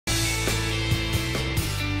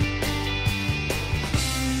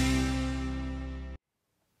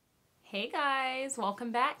Hey guys,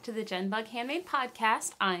 welcome back to the Jennbug Handmade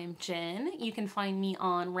podcast. I'm Jen. You can find me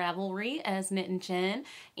on Ravelry as knittinjenn,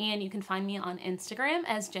 and you can find me on Instagram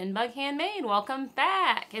as Jennbug Handmade. Welcome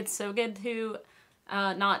back. It's so good to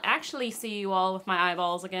not actually see you all with my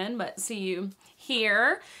eyeballs again, but see you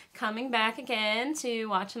here, coming back again to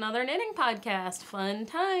watch another knitting podcast. Fun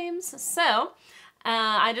times. So,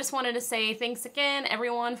 I just wanted to say thanks again,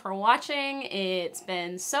 everyone, for watching. It's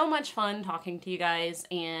been so much fun talking to you guys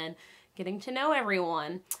and getting to know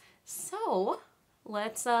everyone. So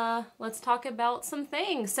let's talk about some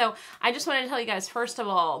things. So I just wanted to tell you guys, first of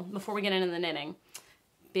all, before we get into the knitting,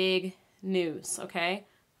 big news, okay?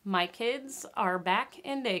 My kids are back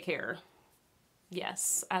in daycare.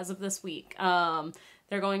 Yes, as of this week.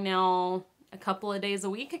 They're going now a couple of days a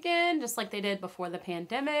week again, just like they did before the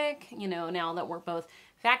pandemic, you know, now that we're both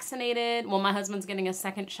vaccinated. Well, my husband's getting a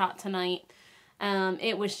second shot tonight.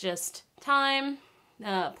 It was just time.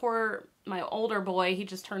 Poor my older boy, he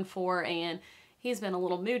just turned 4 and he's been a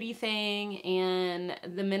little moody thing, and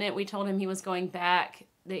the minute we told him he was going back,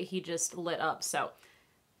 that he just lit up. So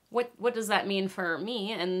what does that mean for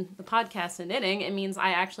me and the podcast and knitting? It means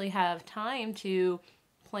I actually have time to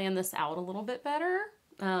plan this out a little bit better,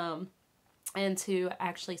 and to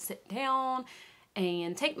actually sit down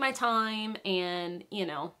and take my time and, you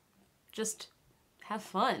know, just have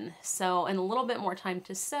fun. So, and a little bit more time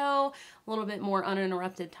to sew, a little bit more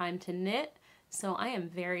uninterrupted time to knit. So I am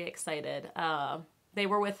very excited. They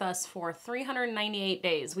were with us for 398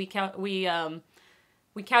 days. We calculated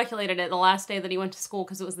it the last day that he went to school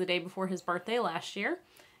because it was the day before his birthday last year,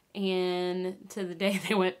 and to the day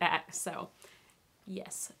they went back. So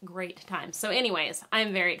yes, great time. So anyways,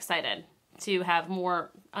 I'm very excited to have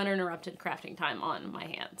more uninterrupted crafting time on my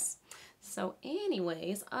hands. So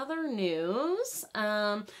anyways, other news.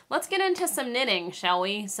 Let's get into some knitting, shall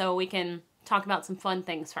we? So we can talk about some fun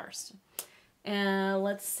things first.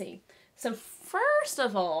 Let's see. So first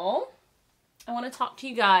of all, I want to talk to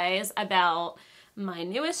you guys about my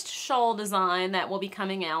newest shawl design that will be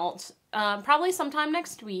coming out probably sometime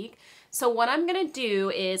next week. So what I'm going to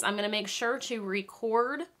do is I'm going to make sure to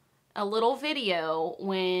record a little video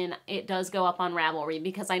when it does go up on Ravelry,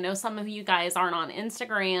 because I know some of you guys aren't on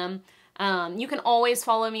Instagram. You can always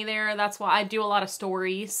follow me there. That's why I do a lot of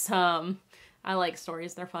stories. I like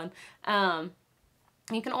stories. They're fun.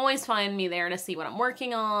 You can always find me there to see what I'm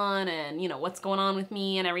working on and, you know, what's going on with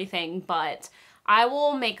me and everything. But I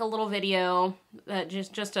will make a little video,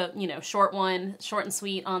 just a, you know, short one, short and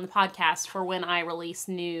sweet, on the podcast for when I release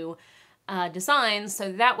new designs.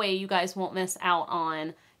 So that way you guys won't miss out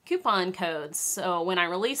on coupon codes so when I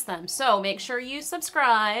release them. So make sure you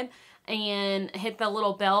subscribe and hit the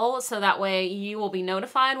little bell so that way you will be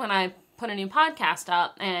notified when I put a new podcast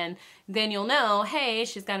up, and then you'll know, hey,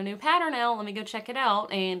 she's got a new pattern out, let me go check it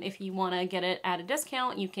out. And if you want to get it at a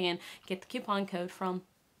discount, you can get the coupon code from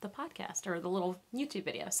the podcast or the little YouTube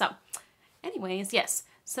video. So anyways, yes,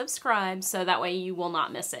 subscribe so that way you will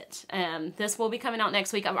not miss it. This will be coming out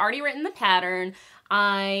next week. I've already written the pattern.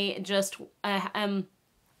 I just am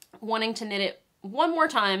wanting to knit it one more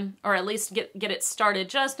time, or at least get it started,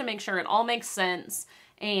 just to make sure it all makes sense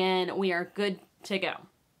and we are good to go.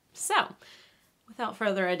 So without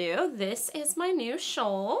further ado, this is my new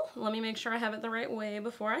shawl. Let me make sure I have it the right way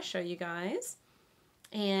before I show you guys.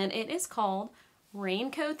 And it is called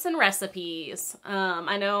Raincoats and Recipes.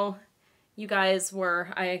 I know you guys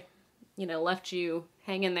left you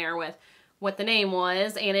hanging there with what the name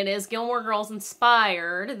was, and it is Gilmore Girls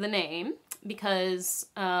inspired, the name, because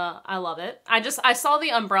I love it. I saw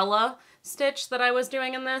the umbrella stitch that I was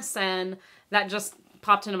doing in this, and that just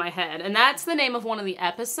popped into my head. And that's the name of one of the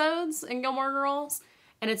episodes in Gilmore Girls,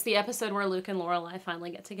 and it's the episode where Luke and Lorelai finally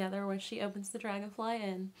get together, where she opens the dragonfly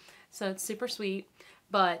in. So it's super sweet.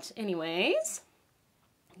 But anyways,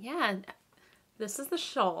 yeah, this is the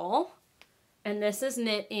shawl, and this is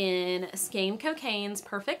knit in Skein Cocaine's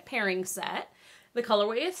Perfect Pairing Set. The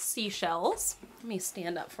colorway is Seashells. Let me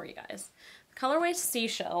stand up for you guys. The colorway is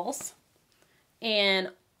Seashells, and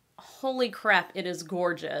holy crap, it is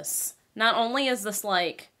gorgeous. Not only is this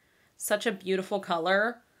like such a beautiful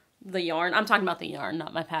color, the yarn, I'm talking about the yarn,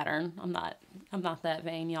 not my pattern. I'm not that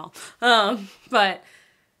vain, y'all. But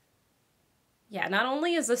yeah, not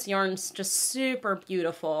only is this yarn just super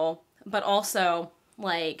beautiful, but also,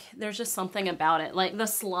 like, there's just something about it. Like the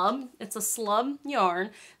slub, it's a slub yarn.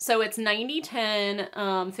 So it's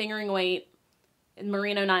 90-10 fingering weight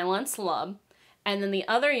merino nylon slub. And then the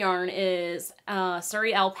other yarn is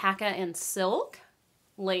Surrey alpaca and silk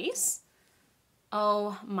lace.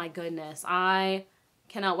 Oh my goodness. I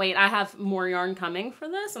cannot wait. I have more yarn coming for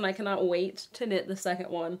this, and I cannot wait to knit the second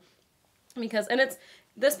one. Because, and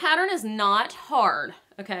this pattern is not hard,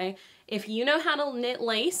 okay? If you know how to knit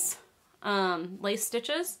lace, lace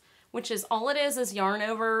stitches, which is all it is yarn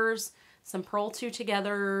overs, some purl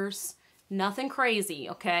two-togethers, nothing crazy,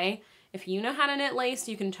 okay? If you know how to knit lace,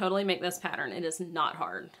 you can totally make this pattern. It is not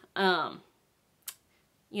hard.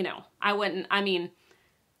 You know, I mean,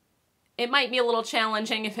 it might be a little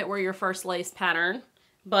challenging if it were your first lace pattern,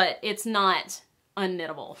 but it's not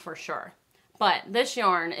unknittable for sure. But this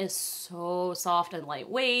yarn is so soft and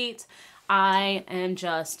lightweight. I am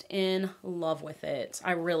just in love with it.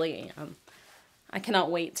 I really am. I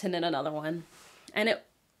cannot wait to knit another one. And it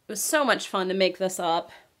was so much fun to make this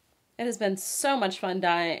up. It has been so much fun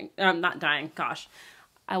not dyeing, gosh.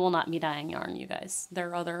 I will not be dyeing yarn, you guys. There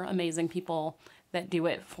are other amazing people that do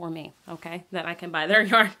it for me, okay? That I can buy their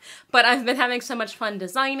yarn. But I've been having so much fun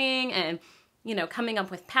designing and, you know, coming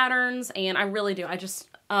up with patterns, and I really do.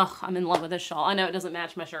 I'm in love with this shawl. I know it doesn't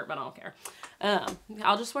match my shirt, but I don't care.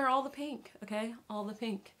 I'll just wear all the pink, okay? All the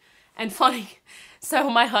pink. And funny, so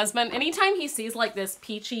my husband, anytime he sees like this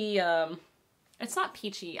peachy, it's not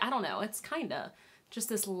peachy, I don't know, it's kind of just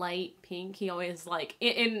this light pink. He always like,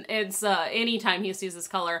 anytime he sees this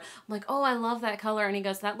color, I'm like, oh, I love that color. And he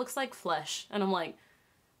goes, that looks like flesh. And I'm like,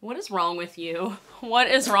 what is wrong with you? What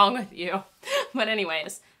is wrong with you? But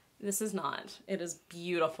anyways, this is not. It is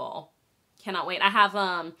beautiful. Cannot wait. I have,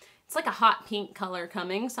 it's like a hot pink color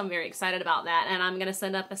coming, so I'm very excited about that. And I'm going to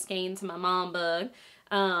send up a skein to my mom bug,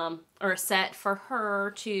 or a set for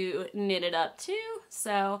her to knit it up too.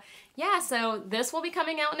 So yeah, so this will be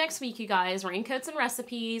coming out next week, you guys. Raincoats and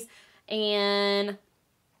recipes. And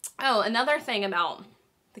oh, another thing about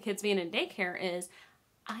the kids being in daycare is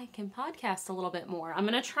I can podcast a little bit more. I'm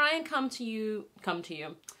going to try and come to you.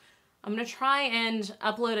 I'm going to try and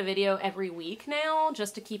upload a video every week now,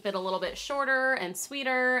 just to keep it a little bit shorter and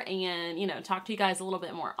sweeter and, you know, talk to you guys a little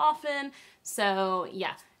bit more often. So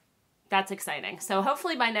yeah, that's exciting. So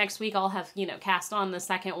hopefully by next week I'll have, you know, cast on the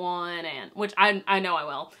second one, and which I know I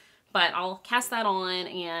will, but I'll cast that on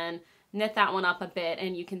and knit that one up a bit,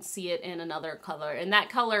 and you can see it in another color. And that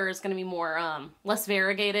color is going to be more, less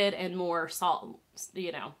variegated and more salt,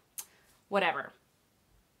 you know, whatever.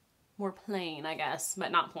 More plain, I guess,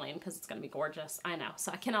 but not plain because it's going to be gorgeous. I know.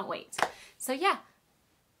 So I cannot wait. So yeah,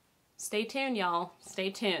 stay tuned, y'all. Stay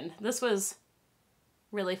tuned. This was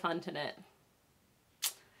really fun to knit.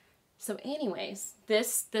 So anyways,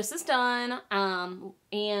 this is done.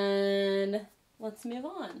 And let's move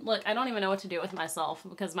on. Look, I don't even know what to do with myself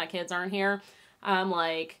because my kids aren't here. I'm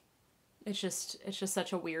like, it's just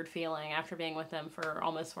such a weird feeling after being with them for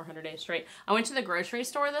almost 400 days straight. I went to the grocery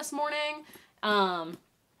store this morning.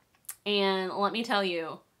 And let me tell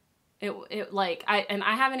you,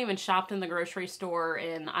 I haven't even shopped in the grocery store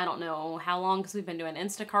in I don't know how long, because we've been doing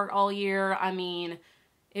Instacart all year. I mean,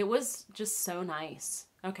 it was just so nice.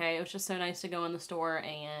 Okay, it was just so nice to go in the store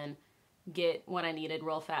and get what I needed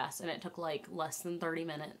real fast, and it took like less than 30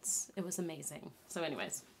 minutes. It was amazing. So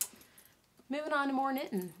anyways, moving on to more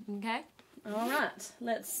knitting, okay? All right,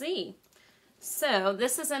 let's see. So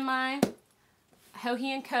this is in my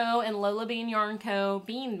Hohi & Co. and Lola Bean Yarn Co.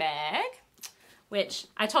 bean bag, which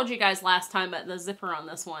I told you guys last time, but the zipper on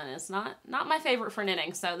this one is not my favorite for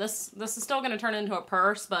knitting. So this is still going to turn into a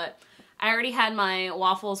purse, but I already had my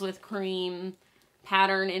Waffles with Cream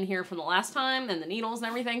pattern in here from the last time and the needles and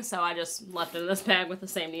everything, so I just left it in this bag with the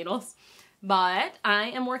same needles. But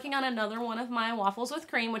I am working on another one of my Waffles with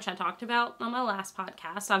Cream, which I talked about on my last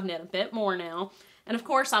podcast. I've knit a bit more now. And of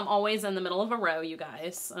course, I'm always in the middle of a row, you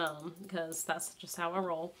guys, because that's just how I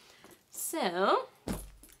roll. So,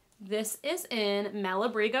 this is in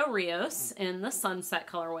Malabrigo Rios in the Sunset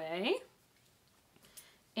colorway.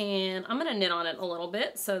 And I'm going to knit on it a little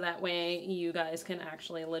bit so that way you guys can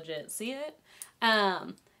actually legit see it.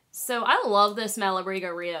 So I love this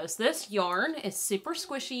Malabrigo Rios. This yarn is super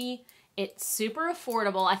squishy. It's super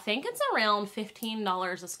affordable. I think it's around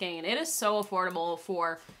 $15 a skein. It is so affordable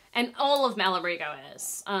for, and all of Malabrigo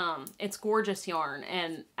is. It's gorgeous yarn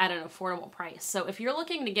and at an affordable price. So if you're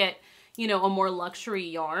looking to get, you know, a more luxury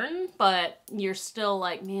yarn, but you're still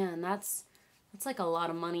like, man, that's like a lot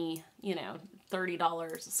of money, you know,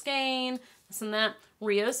 $30 a skein, this and that.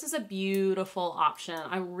 Rios is a beautiful option.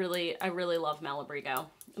 I really love Malabrigo.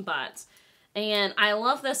 And I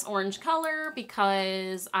love this orange color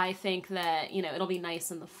because I think that, you know, it'll be nice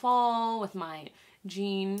in the fall with my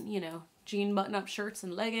jean button-up shirts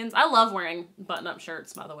and leggings. I love wearing button-up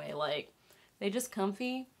shirts, by the way. Like, they just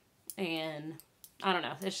comfy, and I don't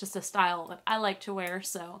know. It's just a style that I like to wear,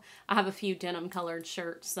 so I have a few denim-colored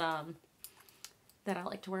shirts that I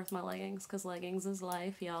like to wear with my leggings, because leggings is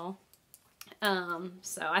life, y'all.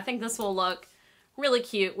 So I think this will look really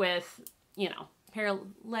cute with, you know, pair of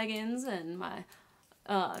leggings and my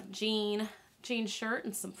jean shirt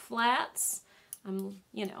and some flats.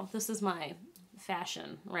 You know, this is my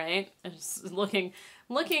fashion, right? It's looking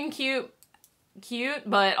cute,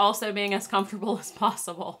 but also being as comfortable as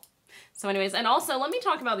possible. So anyways, and also let me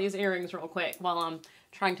talk about these earrings real quick while I'm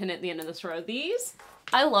trying to knit the end of this row. These,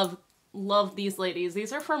 I love these ladies.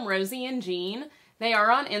 These are from Rosie and Jean. They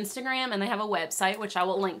are on Instagram and they have a website, which I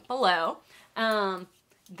will link below.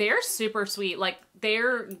 They're super sweet. Like,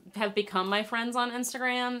 have become my friends on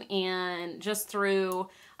Instagram, and just through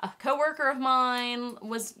a coworker of mine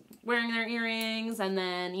was wearing their earrings, and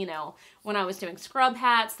then, you know, when I was doing scrub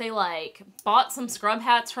hats, they like bought some scrub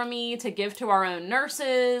hats from me to give to our own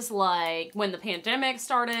nurses, like when the pandemic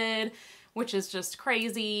started, which is just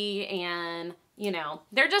crazy. And, you know,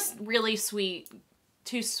 they're just really sweet,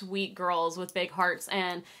 two sweet girls with big hearts,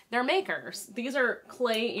 and they're makers. These are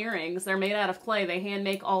clay earrings. They're made out of clay. They hand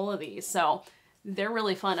make all of these. So they're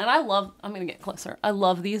really fun. And I'm going to get closer. I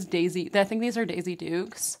love these I think these are Daisy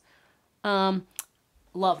Dukes.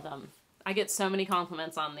 Love them. I get so many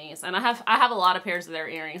compliments on these. And I have a lot of pairs of their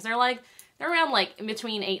earrings. They're around like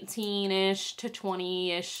between 18-ish to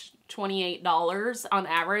 20-ish, $28 on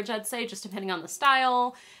average, I'd say, just depending on the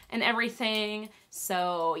style and everything.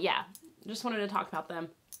 So yeah, just wanted to talk about them.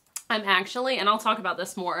 I'm actually, and I'll talk about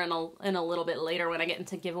this more in a little bit later when I get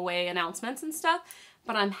into giveaway announcements and stuff,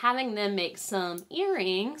 but I'm having them make some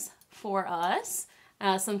earrings for us,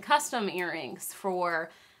 some custom earrings for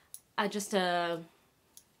just a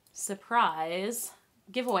surprise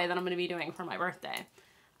giveaway that I'm going to be doing for my birthday.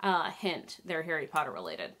 Hint, they're Harry Potter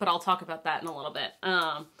related, but I'll talk about that in a little bit.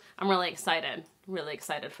 I'm really excited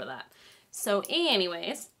for that. So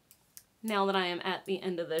anyways, now that I am at the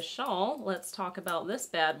end of this shawl, let's talk about this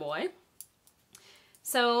bad boy.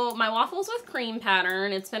 So my Waffles with Cream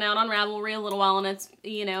pattern, it's been out on Ravelry a little while, and it's,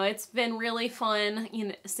 you know, it's been really fun, you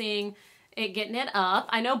know, seeing it get knit up.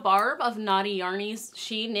 I know Barb of Naughty Yarnies,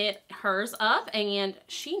 she knit hers up and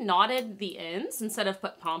she knotted the ends instead of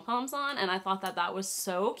put pom-poms on, and I thought that was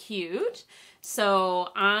so cute. So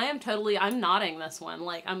I'm knotting this one.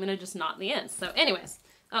 Like, I'm gonna just knot the ends. So anyways,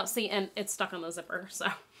 oh, see, and it's stuck on the zipper, so.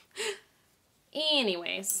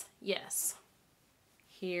 Anyways, yes.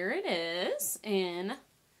 Here it is in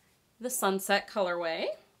the Sunset colorway.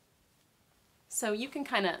 So you can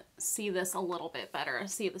kind of see this a little bit better,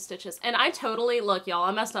 see the stitches. And I totally, look y'all,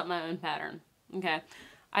 I messed up my own pattern, okay?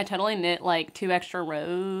 I totally knit like 2 extra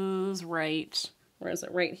rows right, where is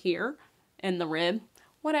it, right here in the rib.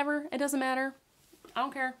 Whatever, it doesn't matter. I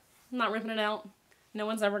don't care, I'm not ripping it out. No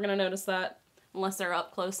one's ever gonna notice that unless they're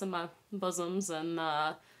up close in my bosoms, and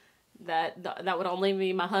that would only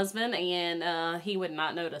be my husband, and he would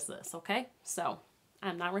not notice this, okay? So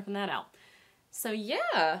I'm not ripping that out. So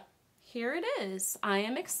yeah. Here it is. I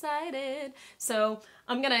am excited. So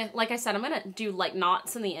I'm gonna, like I said, I'm gonna do like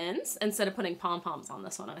knots in the ends instead of putting pom-poms on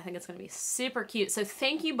this one. And I think it's gonna be super cute. So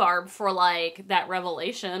thank you, Barb, for like that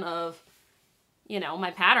revelation of, you know,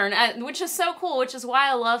 my pattern, which is so cool, which is why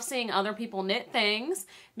I love seeing other people knit things,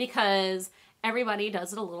 because everybody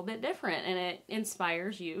does it a little bit different and it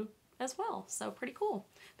inspires you as well. So pretty cool.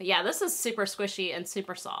 But yeah, this is super squishy and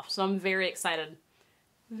super soft. So I'm very excited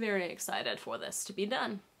for this to be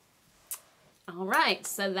done. All right,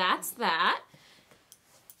 so that's that.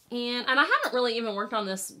 And I haven't really even worked on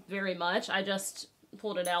this very much. I just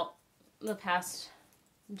pulled it out the past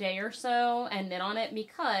day or so and knit on it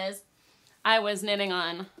because I was knitting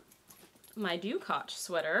on my Doocot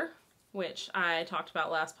sweater, which I talked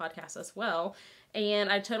about last podcast as well.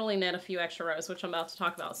 And I totally knit a few extra rows, which I'm about to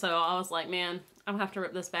talk about. So I was like, man, I'm gonna have to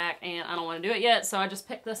rip this back and I don't want to do it yet. So I just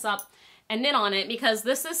picked this up and knit on it because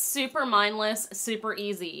this is super mindless, super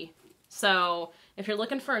easy. So if you're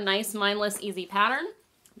looking for a nice, mindless, easy pattern,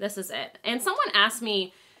 this is it. And someone asked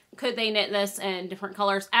me, could they knit this in different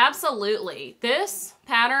colors? Absolutely. This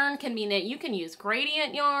pattern can be knit. You can use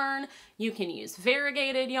gradient yarn. You can use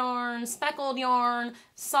variegated yarn, speckled yarn,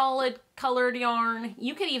 solid colored yarn.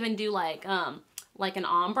 You could even do like an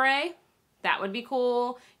ombre. That would be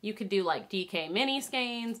cool. You could do like DK mini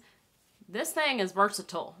skeins. This thing is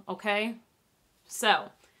versatile, okay? So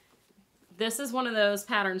this is one of those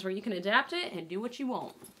patterns where you can adapt it and do what you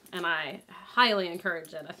want. And I highly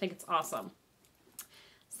encourage it. I think it's awesome.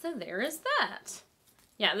 So there is that.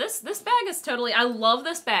 Yeah, this bag is totally, I love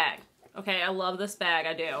this bag. Okay, I love this bag,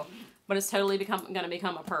 I do. But it's totally gonna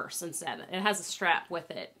become a purse instead. It has a strap with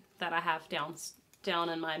it that I have down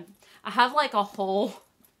in my, I have like a whole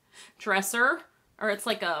dresser, or it's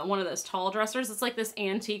like one of those tall dressers. It's like this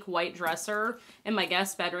antique white dresser in my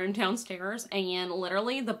guest bedroom downstairs. And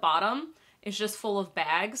literally the bottom is just full of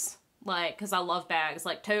bags, like, because I love bags,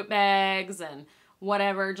 like tote bags and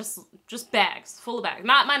whatever, just bags, full of bags.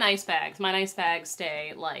 Not my nice bags. My nice bags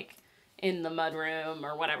stay like in the mudroom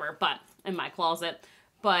or whatever, but in my closet.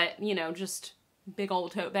 But, you know, just big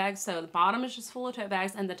old tote bags. So the bottom is just full of tote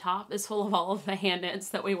bags and the top is full of all of the hand knits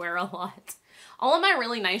that we wear a lot. All of my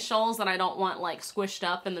really nice shawls that I don't want like squished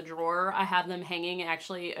up in the drawer, I have them hanging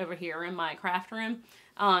actually over here in my craft room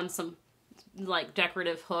on some like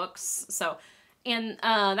decorative hooks. So, and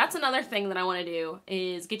that's another thing that I want to do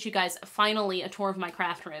is get you guys finally a tour of my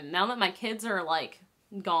craft room. Now that my kids are like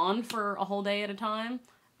gone for a whole day at a time,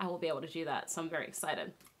 I will be able to do that. So I'm very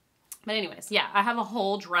excited. But anyways, yeah, I have a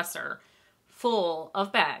whole dresser full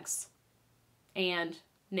of bags and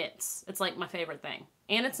knits. It's like my favorite thing.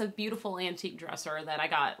 And it's a beautiful antique dresser that I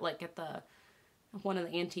got like at one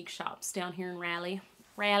of the antique shops down here in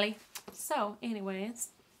Raleigh. So anyways,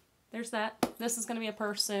 there's that. This is going to be a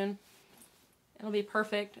purse soon. It'll be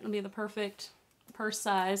perfect. It'll be the perfect purse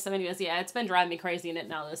size. So anyways, yeah, it's been driving me crazy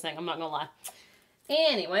knitting out of this thing. I'm not going to lie.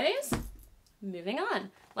 Anyways, moving on.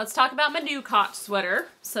 Let's talk about my Doocot sweater.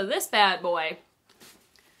 So this bad boy,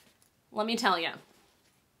 let me tell you,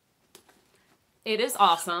 it is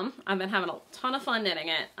awesome. I've been having a ton of fun knitting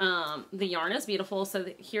it. The yarn is beautiful. So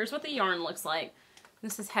here's what the yarn looks like.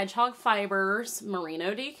 This is Hedgehog Fibres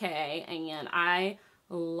Merino DK, and I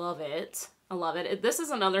love it. I love it. This is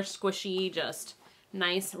another squishy, just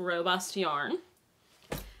nice, robust yarn.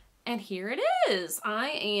 And here it is.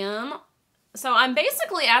 So I'm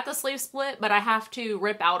basically at the sleeve split, but I have to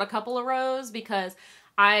rip out a couple of rows because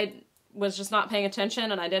I was just not paying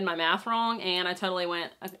attention and I did my math wrong and I totally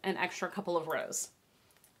went an extra couple of rows.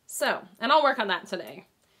 So, and I'll work on that today.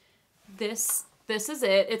 This is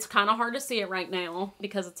it. It's kind of hard to see it right now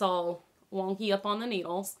because it's all wonky up on the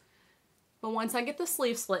needles. But once I get the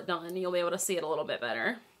sleeve split done, you'll be able to see it a little bit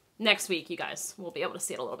better. Next week, you guys will be able to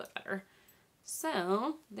see it a little bit better.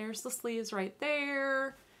 So, there's the sleeves right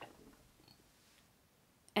there.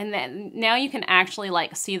 And then now you can actually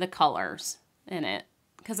like see the colors in it.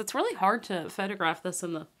 Because it's really hard to photograph this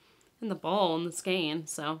in the ball and the skein.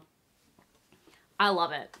 So, I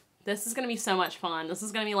love it. This is going to be so much fun. This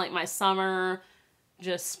is going to be like my summer,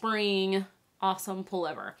 just spring, awesome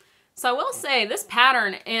pullover. So I will say this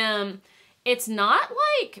pattern, it's not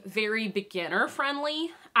like very beginner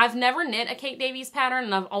friendly. I've never knit a Kate Davies pattern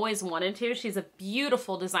and I've always wanted to. She's a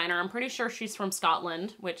beautiful designer. I'm pretty sure she's from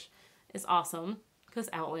Scotland, which is awesome because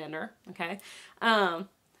Outlander, okay?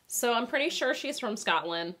 So I'm pretty sure she's from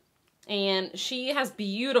Scotland and she has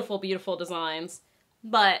beautiful, beautiful designs,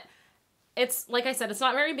 but it's, like I said, it's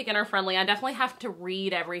not very beginner friendly. I definitely have to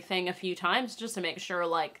read everything a few times just to make sure,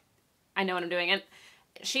 like, I know what I'm doing. And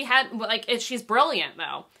she's brilliant,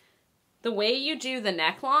 though. The way you do the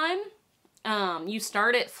neckline, you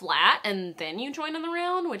start it flat and then you join in the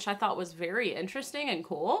round, which I thought was very interesting and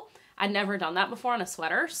cool. I'd never done that before on a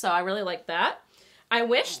sweater, so I really like that. I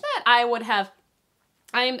wish that I would have...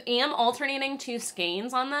 I am alternating 2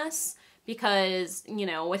 skeins on this because, you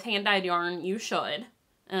know, with hand-dyed yarn, you should.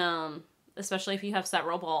 Especially if you have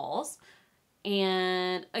several balls.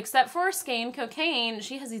 And except for Skein Cocaine,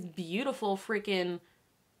 she has these beautiful freaking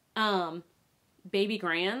baby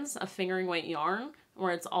grands of fingering weight yarn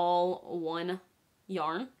where it's all one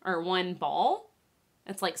yarn or one ball.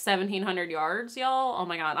 It's like 1,700 yards, y'all. Oh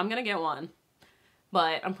my god, I'm gonna get one.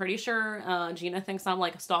 But I'm pretty sure Gina thinks I'm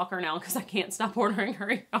like a stalker now because I can't stop ordering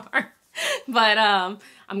her yarn. But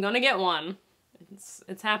I'm gonna get one.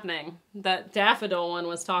 It's happening. That daffodil one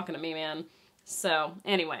was talking to me, man. So,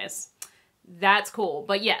 anyways, that's cool.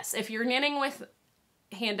 But yes, if you're knitting with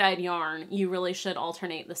hand-dyed yarn, you really should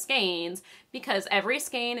alternate the skeins because every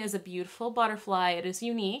skein is a beautiful butterfly. It is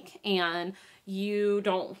unique, and you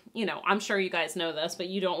don't, you know, I'm sure you guys know this, but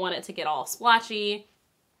you don't want it to get all splotchy.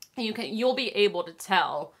 You'll be able to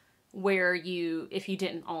tell where if you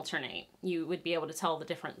didn't alternate, you would be able to tell the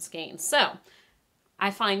different skeins. So, I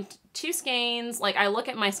find 2 skeins, like I look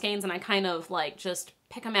at my skeins and I kind of like just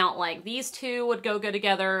pick them out like these 2 would go good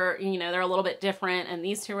together, you know, they're a little bit different, and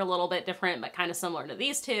these 2 are a little bit different but kind of similar to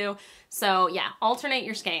these 2. So yeah, alternate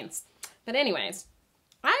your skeins. But anyways,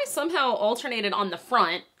 I somehow alternated on the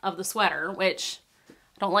front of the sweater, which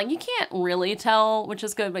I don't like. You can't really tell, which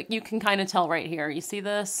is good, but you can kind of tell right here. You see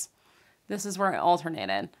this? This is where I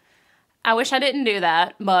alternated. I wish I didn't do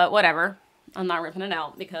that, but whatever. I'm not ripping it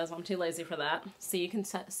out because I'm too lazy for that. So you can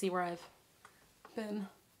see where I've been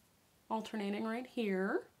alternating right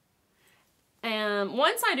here. And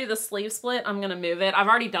once I do the sleeve split, I'm going to move it. I've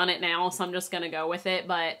already done it now, so I'm just going to go with it.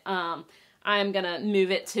 But I'm going to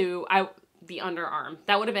move it to the underarm.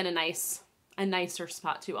 That would have been a nicer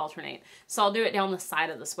spot to alternate. So I'll do it down the side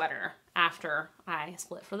of the sweater after I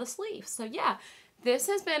split for the sleeve. So yeah, This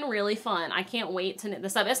has been really fun. I can't wait to knit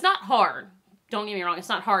this up. It's not hard. Don't get me wrong. It's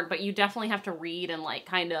not hard, but you definitely have to read and like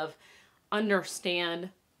kind of understand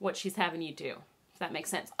what she's having you do, if that makes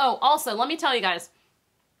sense. Oh, also, let me tell you guys,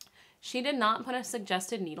 she did not put a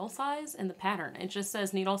suggested needle size in the pattern. It just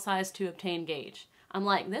says needle size to obtain gauge. I'm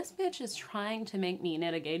like, this bitch is trying to make me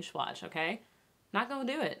knit a gauge swatch, okay? Not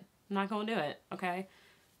gonna do it. I'm not gonna do it, okay?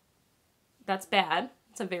 That's bad.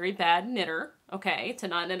 It's a very bad knitter, okay, to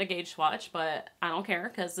not knit a gauge swatch, but I don't care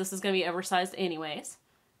because this is gonna be oversized anyways.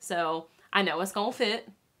 So I know it's gonna fit.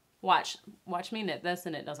 Watch me knit this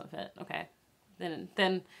and it doesn't fit, okay?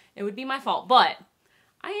 Then it would be my fault. But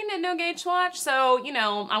I ain't knit no gauge swatch, so, you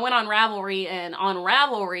know, I went on Ravelry, and on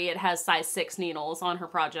Ravelry it has size 6 needles on her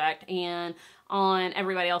project, and on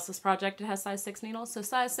everybody else's project it has size 6 needles, so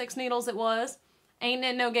size 6 needles it was. Ain't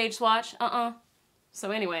knit no gauge swatch,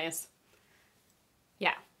 So anyways,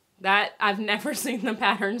 yeah, that, I've never seen the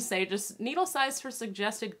pattern say just needle size for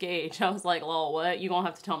suggested gauge. I was like, lol, what? You gonna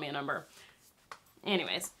have to tell me a number.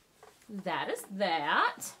 Anyways, that is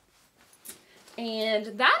that. And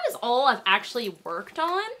that is all I've actually worked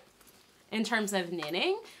on in terms of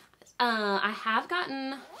knitting. I have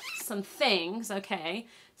gotten some things, okay?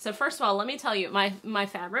 So first of all, let me tell you, my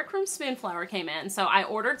fabric from Spoonflower came in. So I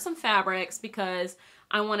ordered some fabrics because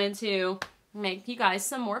I wanted to make you guys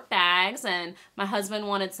some more bags, and my husband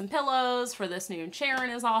wanted some pillows for this new chair in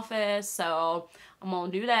his office. So I'm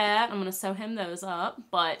gonna do that. I'm gonna sew him those up,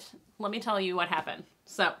 but let me tell you what happened.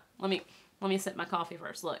 So let me sip my coffee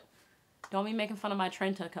first. Look. Don't be making fun of my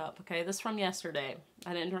Trenta cup, okay? This is from yesterday.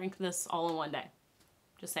 I didn't drink this all in one day.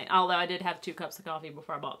 Just saying. Although I did have 2 cups of coffee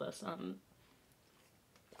before I bought this.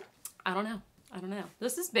 I don't know. I don't know.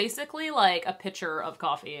 This is basically like a pitcher of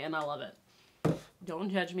coffee, and I love it. Don't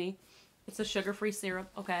judge me. It's a sugar-free syrup,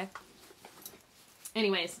 okay?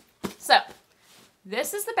 Anyways, so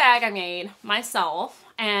this is the bag I made myself,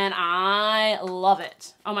 and I love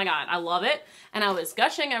it. Oh my god, I love it. And I was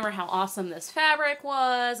gushing over how awesome this fabric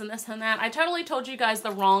was, and this and that. I totally told you guys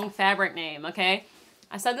the wrong fabric name, okay?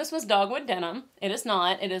 I said this was dogwood denim. It is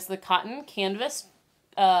not. It is the cotton canvas,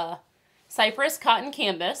 Cypress cotton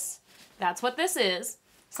canvas. That's what this is.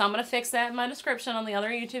 So I'm going to fix that in my description on the other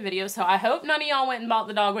YouTube video. So I hope none of y'all went and bought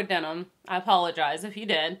the dogwood denim. I apologize if you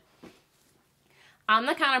did. I'm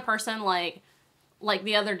the kind of person like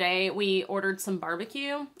the other day we ordered some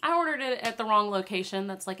barbecue. I ordered it at the wrong location.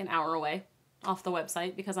 That's like an hour away off the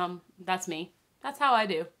website because that's me. That's how I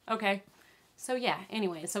do. Okay. So yeah,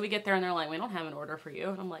 anyway, so we get there and they're like, we don't have an order for you.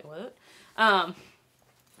 And I'm like, what?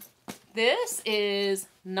 This is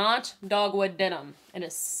not dogwood denim. It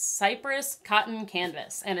is Cypress cotton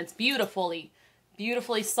canvas, and it's beautifully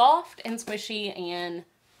soft and squishy and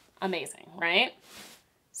amazing, right?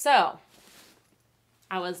 So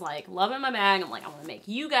I was like loving my bag. I'm like, I want to make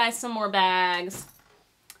you guys some more bags.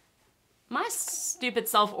 My stupid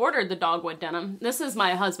self ordered the dogwood denim. This is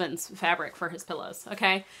my husband's fabric for his pillows,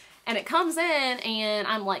 okay? And it comes in and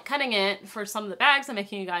I'm like cutting it for some of the bags I'm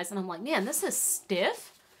making you guys, and I'm like, man, this is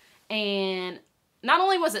stiff. And not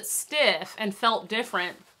only was it stiff and felt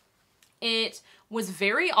different, it was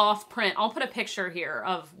very off print. I'll put a picture here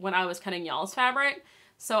of when I was cutting y'all's fabric.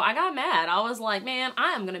 So I got mad. I was like, man,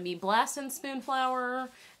 I am going to be blasting Spoonflower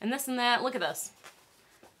and this and that. Look at this.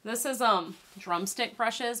 This is drumstick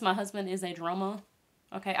brushes. My husband is a drummer.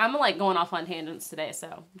 Okay, I'm like going off on tangents today,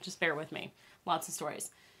 so just bear with me. Lots of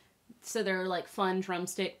stories. So they're like fun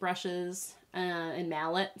drumstick brushes and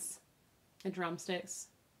mallets and drumsticks.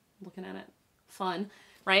 Looking at it. Fun,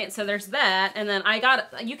 right? So there's that. And then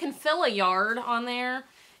you can fill a yard on there.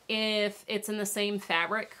 If it's in the same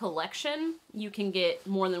fabric collection, you can get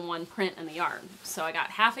more than one print in the yard. So I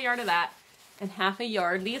got half a yard of that and half a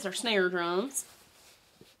yard. These are snare drums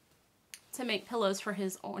to make pillows for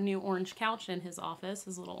his new orange couch in his office,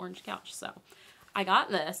 his little orange couch. So I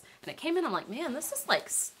got this and it came in. I'm like, man, this is like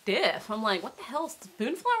stiff. I'm like, what the hell?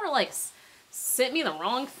 Spoonflower like sent me the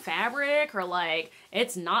wrong fabric, or like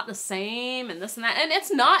it's not the same and this and that. And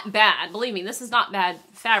it's not bad, believe me, this is not bad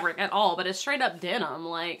fabric at all, but it's straight up denim.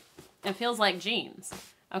 Like it feels like jeans,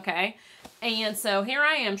 okay? And so here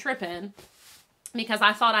I am tripping because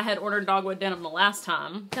I thought I had ordered dogwood denim the last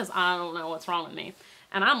time because I don't know what's wrong with me.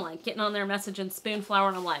 And I'm like getting on their messaging Spoonflower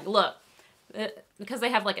and I'm like, look, because they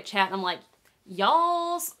have like a chat, and I'm like,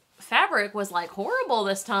 y'all's fabric was like horrible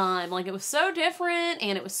this time. Like it was so different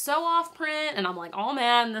and it was so off print, and I'm like all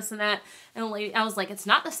mad and this and that. And the lady, I was like, it's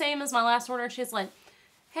not the same as my last order. She's like,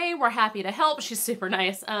 hey, we're happy to help. She's super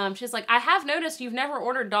nice. She's like, I have noticed you've never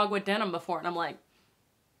ordered dogwood denim before. And I'm like,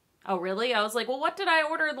 oh really? I was like, well, what did I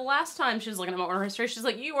order the last time? She was looking at my order history. She's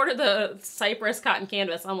like, you ordered the Cypress cotton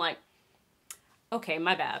canvas. I'm like, Okay,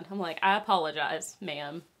 my bad. I'm like, I apologize,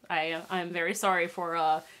 ma'am. I'm very sorry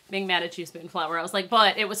for being mad at you, Spoonflower. I was like,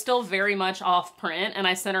 but it was still very much off print, and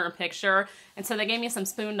I sent her a picture, and so they gave me some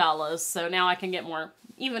spoon dollars, so now I can get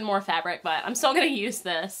even more fabric, but I'm still gonna use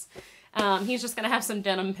this. He's just gonna have some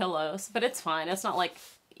denim pillows, but it's fine. It's not like,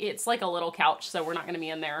 it's like a little couch, so we're not gonna be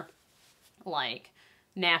in there like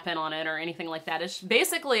napping on it or anything like that. It's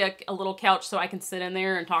basically a little couch so I can sit in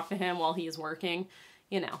there and talk to him while he's working,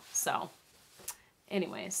 you know, so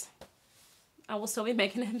anyways. I will still be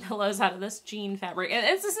making him pillows out of this jean fabric. And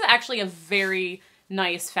this is actually a very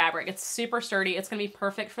nice fabric. It's super sturdy. It's going to be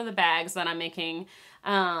perfect for the bags that I'm making.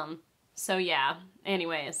 So yeah,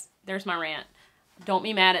 anyways, there's my rant. Don't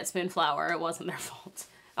be mad at Spoonflower. It wasn't their fault.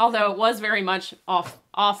 Although it was very much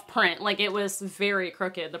off print. Like, it was very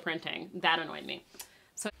crooked, the printing. That annoyed me.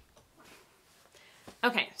 So,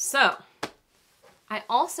 okay, so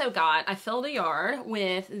I filled a yard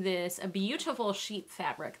with this beautiful sheep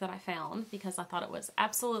fabric that I found because I thought it was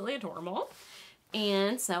absolutely adorable.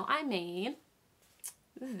 And so I made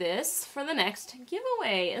this for the next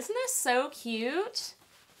giveaway. Isn't this so cute?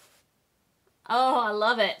 Oh, I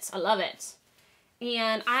love it. I love it.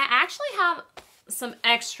 And I actually have some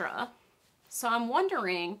extra. So I'm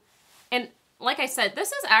wondering, and like I said, this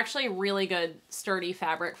is actually really good sturdy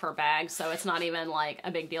fabric for bags, so it's not even like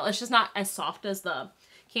a big deal. It's just not as soft as the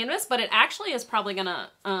canvas, but it actually is probably gonna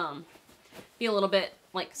be a little bit,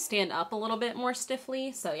 like, stand up a little bit more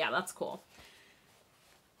stiffly. So yeah, that's cool.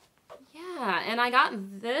 Yeah, and I got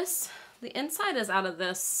this. The inside is out of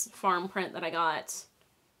this farm print that I got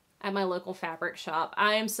at my local fabric shop.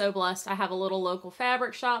 I am so blessed. I have a little local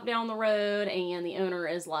fabric shop down the road, and the owner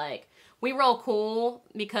is like, we real cool,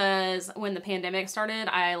 because when the pandemic started,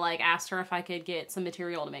 I like asked her if I could get some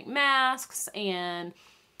material to make masks, and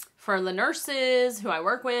for the nurses who I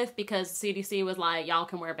work with, because CDC was like, y'all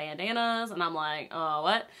can wear bandanas, and I'm like, oh,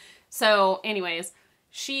 what? So anyways,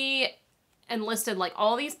 she enlisted like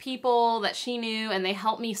all these people that she knew, and they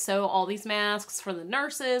helped me sew all these masks for the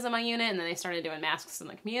nurses in my unit, and then they started doing masks in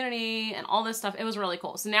the community and all this stuff. It was really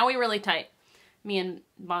cool. So now we really tight, me and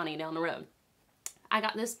Bonnie down the road. I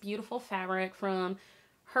got this beautiful fabric from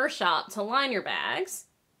her shop to line your bags.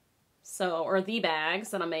 So, or the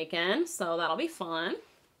bags that I'm making. So that'll be fun.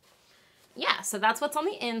 Yeah, so that's what's on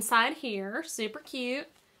the inside here. Super cute.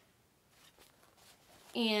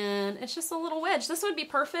 And it's just a little wedge. This would be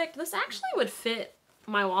perfect. This actually would fit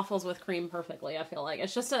my waffles with cream perfectly, I feel like.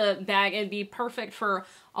 It's just a bag. It'd be perfect for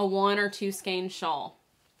a 1 or 2 skein shawl.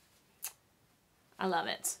 I love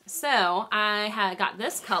it. So I got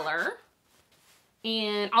this color.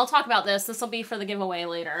 And I'll talk about this. This will be for the giveaway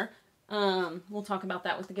later. We'll talk about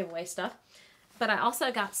that with the giveaway stuff. But I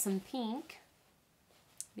also got some pink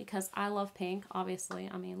because I love pink, obviously.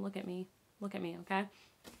 I mean, look at me. Look at me, okay?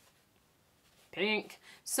 Pink.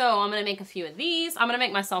 So I'm going to make a few of these. I'm going to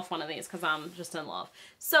make myself one of these because I'm just in love.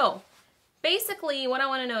 So basically what I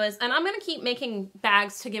want to know is, and I'm going to keep making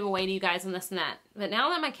bags to give away to you guys and this and that. But now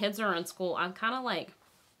that my kids are in school, I'm kind of like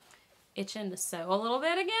itching to sew a little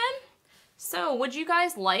bit again. So would you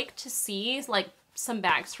guys like to see like some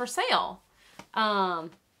bags for sale out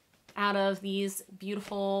of these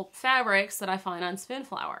beautiful fabrics that I find on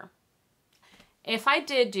Spoonflower? If I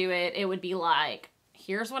did do it, it would be like,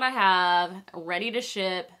 here's what I have ready to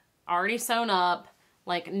ship, already sewn up,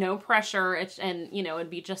 like no pressure. And you know, it'd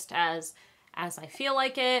be just as I feel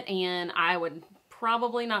like it. And I would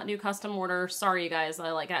probably not do custom order. Sorry, you guys. I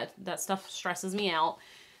like that stuff stresses me out.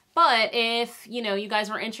 But if, you know, you guys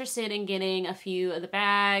are interested in getting a few of the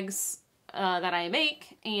bags that I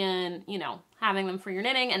make and, you know, having them for your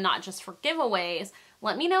knitting and not just for giveaways,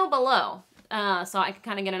 let me know below so I can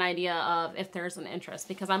kind of get an idea of if there's an interest,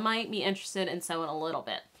 because I might be interested in sewing a little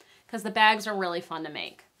bit because the bags are really fun to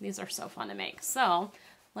make. These are so fun to make. So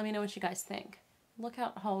let me know what you guys think. Look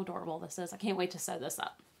how adorable this is. I can't wait to sew this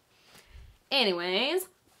up. Anyways,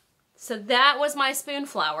 so that was my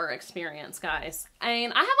Spoonflower experience, guys.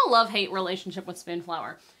 And I have a love-hate relationship with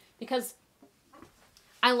Spoonflower because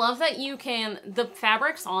I love that you can, the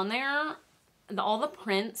fabrics on there, all the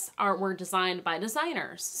prints were designed by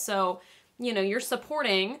designers. So, you know, you're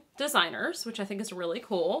supporting designers, which I think is really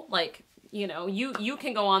cool. Like, you know, you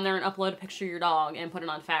can go on there and upload a picture of your dog and put it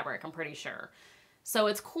on fabric, I'm pretty sure. So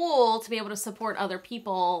it's cool to be able to support other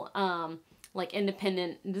people, like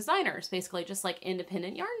independent designers, basically just like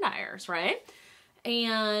independent yarn dyers, right?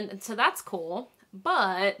 And so that's cool,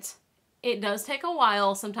 but it does take a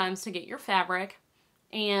while sometimes to get your fabric.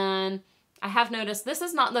 And I have noticed this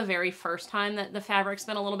is not the very first time that the fabric's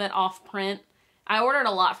been a little bit off print. I ordered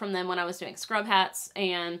a lot from them when I was doing scrub hats,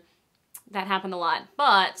 and that happened a lot,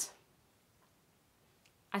 but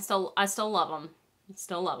I still love them.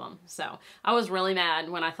 Still love them. So I was really mad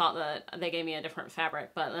when I thought that they gave me a different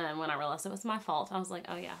fabric, but then when I realized it was my fault, I was like,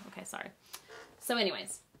 oh yeah, okay, sorry. So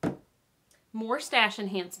anyways, more stash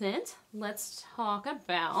enhancement. Let's talk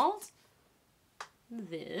about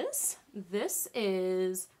this. This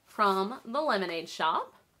is from the Lemonade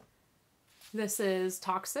Shop. This is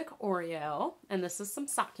Toxic Oreo, and this is some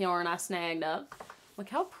sock yarn I snagged up. Look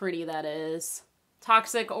how pretty that is.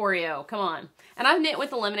 Toxic Oreo, come on. And I've knit with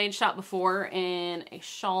the Lemonade Shop before in a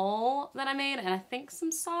shawl that I made, and I think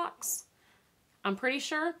some socks. I'm pretty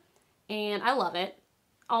sure. And I love it.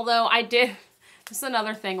 Although I did, this is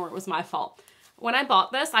another thing where it was my fault. When I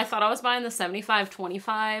bought this, I thought I was buying the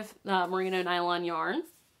 75-25 merino nylon yarn.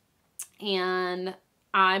 And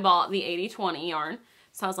I bought the 80-20 yarn.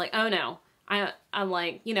 So I was like, oh no. I'm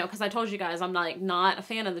like, you know, because I told you guys I'm like not a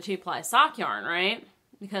fan of the 2-ply sock yarn, right?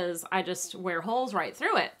 Because I just wear holes right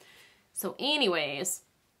through it. So anyways,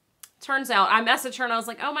 turns out I messaged her and I was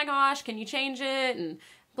like, oh my gosh, can you change it? And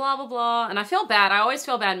blah, blah, blah. And I feel bad. I always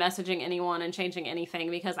feel bad messaging anyone and changing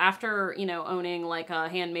anything because after, you know, owning like a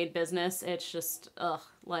handmade business, it's just, ugh,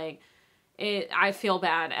 like I feel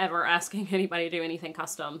bad ever asking anybody to do anything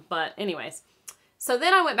custom. But anyways, so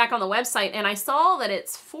then I went back on the website and I saw that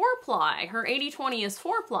it's 4-ply. Her 80-20 is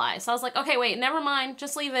 4-ply. So I was like, okay, wait, never mind.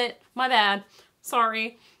 Just leave it. My bad.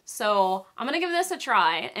 Sorry. So I'm going to give this a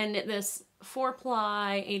try and knit this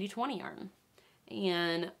 4-ply 80-20 yarn.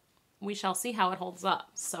 And we shall see how it holds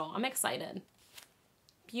up. So I'm excited.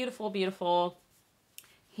 Beautiful, beautiful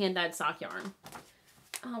hand-dyed sock yarn.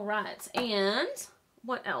 All right. And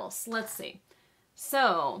what else? Let's see.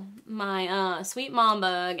 So my sweet mom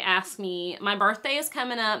bug asked me, my birthday is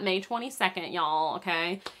coming up May 22nd, y'all.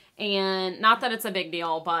 Okay. And not that it's a big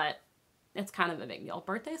deal, but it's kind of a big deal.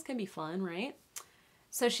 Birthdays can be fun, right?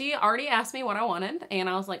 So she already asked me what I wanted, and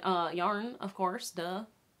I was like, yarn, of course, duh.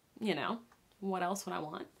 You know, what else would I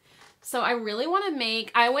want? So I really want to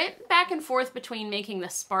make, I went back and forth between making the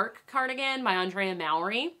Spark cardigan by Andrea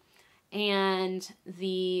Mowry and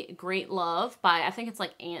the Great Love by, I think it's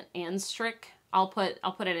like ANNESTRiCK. I'll put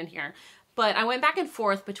it in here. But I went back and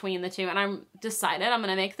forth between the two, and I decided I'm going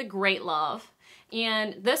to make the Great Love.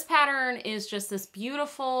 And this pattern is just this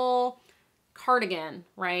beautiful cardigan,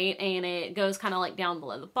 right? And it goes kind of like down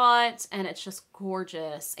below the butt, and it's just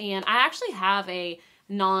gorgeous. And I actually have a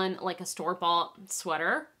like a store-bought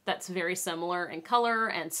sweater that's very similar in color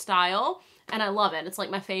and style, and I love it. It's like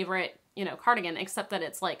my favorite, you know, cardigan, except that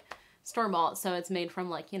it's like store-bought, so it's made from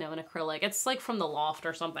like, you know, an acrylic. It's like from the loft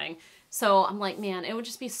or something. So I'm like, man, it would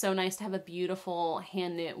just be so nice to have a beautiful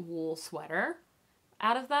hand-knit wool sweater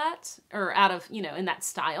out of that, or out of, you know, in that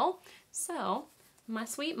style. So my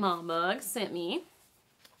sweet mom bug sent me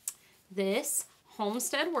this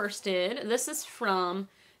Homestead Worsted. This is from,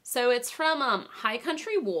 so it's from High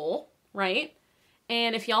Country Wool, right?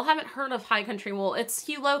 And if y'all haven't heard of High Country Wool, it's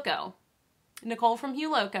Hugh Loco. Nicole from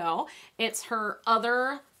Hugh Loco. It's her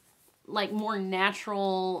other, like, more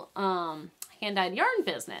natural hand-dyed yarn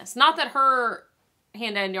business. Not that her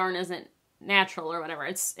hand-dyed yarn isn't natural or whatever.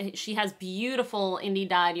 She has beautiful indie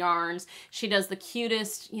dyed yarns. She does the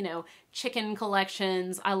cutest, you know, chicken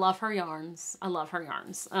collections. I love her yarns. I love her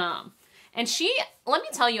yarns. And she, let me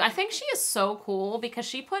tell you, I think she is so cool because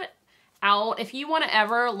she put out, if you want to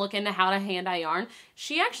ever look into how to hand dye yarn,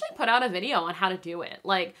 she actually put out a video on how to do it.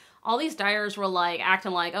 Like, all these dyers were like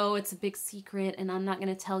acting like, oh, it's a big secret and I'm not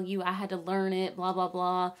going to tell you, I had to learn it, blah, blah,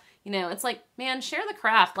 blah. You know, it's like, man, share the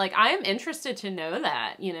craft. Like, I am interested to know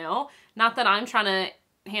that, you know, not that I'm trying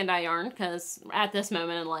to hand dye yarn, because at this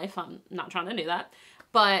moment in life, I'm not trying to do that.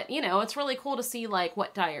 But, you know, it's really cool to see like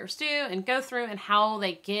what dyers do and go through and how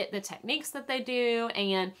they get the techniques that they do.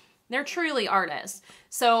 And they're truly artists.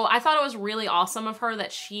 So I thought it was really awesome of her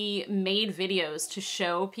that she made videos to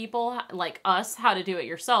show people like us how to do it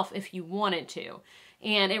yourself if you wanted to.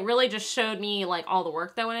 And it really just showed me like all the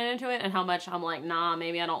work that went into it and how much I'm like, nah,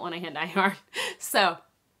 maybe I don't want to hand dye yarn. So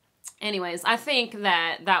anyways, I think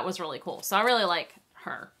that that was really cool. So I really like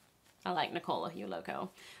her. I like Nicole Hugh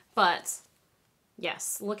Loco. But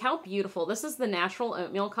yes, look how beautiful. This is the natural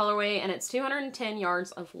oatmeal colorway, and it's 210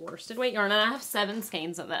 yards of worsted weight yarn, and I have 7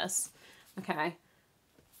 skeins of this. Okay.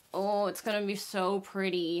 Oh, it's going to be so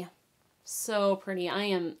pretty. So pretty.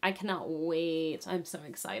 I cannot wait. I'm so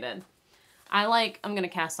excited. I'm going to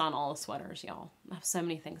cast on all the sweaters, y'all. I have so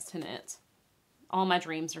many things to knit. All my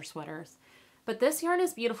dreams are sweaters. But this yarn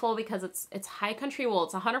is beautiful because it's High Country Wool.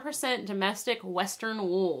 It's 100% domestic Western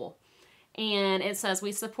wool. And it says,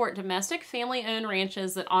 we support domestic family-owned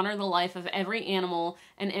ranches that honor the life of every animal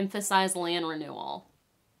and emphasize land renewal.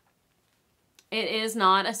 It is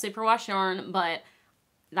not a superwash yarn, but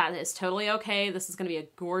that is totally okay. This is going to be a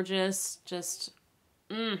gorgeous, just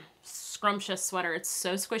scrumptious sweater. It's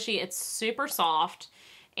so squishy. It's super soft.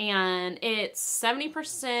 And it's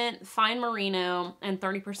 70% fine merino and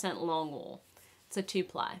 30% long wool. It's a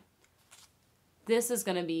 2-ply. This is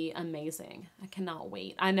going to be amazing. I cannot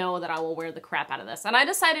wait. I know that I will wear the crap out of this. And I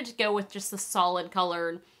decided to go with just the solid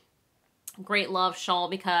colored Great Love shawl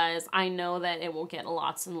because I know that it will get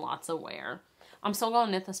lots and lots of wear. I'm still going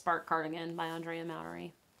to knit the Spark cardigan by Andrea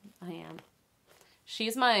Mowry. I am.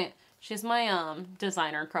 She's my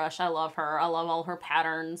designer crush. I love her. I love all her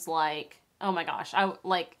patterns. Like, oh my gosh. I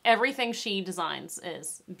like everything she designs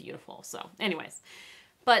is beautiful. So anyways.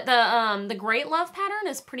 But the Great Love pattern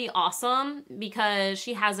is pretty awesome because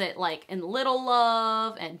she has it like in Little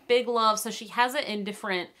Love and Big Love. So she has it in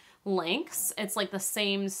different lengths. It's like the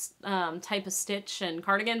same type of stitch and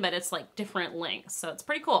cardigan, but it's like different lengths. So it's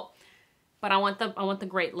pretty cool. But I want the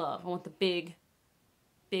Great Love. I want the big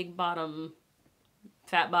bottom,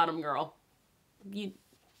 fat bottom girl. You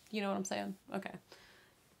know what I'm saying? Okay.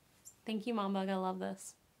 Thank you, Mom Bug. I love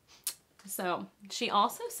this. So she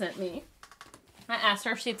also sent me, I asked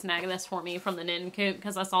her if she'd snag this for me from the Knittin Coop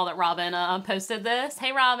because I saw that Robin posted this.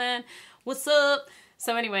 Hey, Robin. What's up?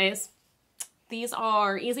 So anyways, these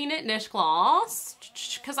are Easy Knit dishcloths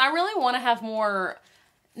because I really want to have more,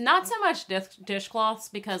 not so much dishcloths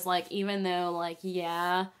because like even though like,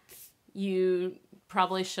 yeah, you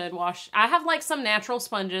probably should wash. I have like some natural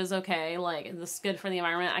sponges, okay, like this is good for the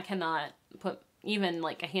environment. I cannot put even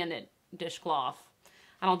like a hand-knit dishcloth.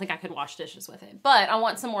 I don't think I could wash dishes with it. But I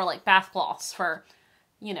want some more like bath cloths for,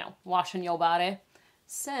 you know, washing your body.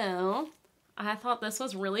 So I thought this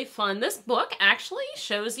was really fun. This book actually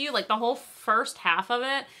shows you like the whole first half of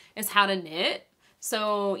it is how to knit.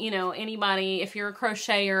 So, you know, anybody, if you're a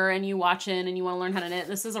crocheter and you watch it and you want to learn how to knit,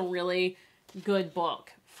 this is a really good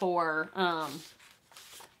book for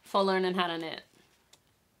learning how to knit.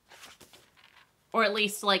 Or at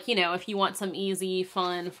least, like, you know, if you want some easy,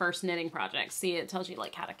 fun first knitting projects. See, it tells you,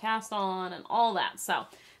 like, how to cast on and all that. So,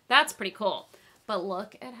 that's pretty cool. But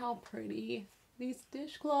look at how pretty these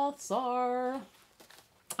dishcloths are.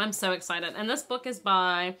 I'm so excited. And this book is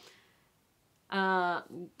by,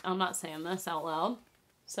 I'm not saying this out loud.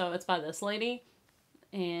 So, it's by this lady.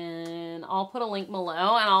 And I'll put a link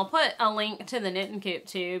below. And I'll put a link to the Knittin Coop,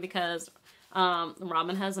 too, because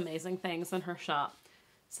Robin has amazing things in her shop.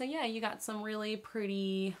 So yeah, you got some really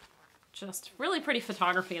pretty, just really pretty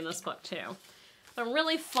photography in this book too. But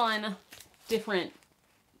really fun, different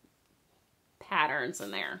patterns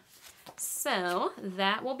in there. So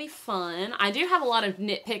that will be fun. I do have a lot of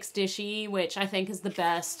Knit Picks Dishy, which I think is the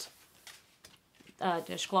best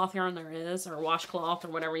dishcloth yarn there is, or washcloth,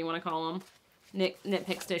 or whatever you want to call them. Knit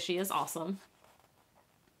Picks Dishy is awesome.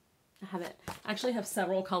 I have it. I actually have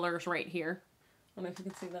several colors right here. I don't know if you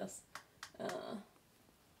can see this.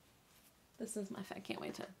 This is my, I can't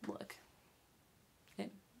wait to look.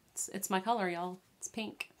 It's my color, y'all. It's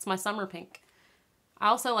pink. It's my summer pink. I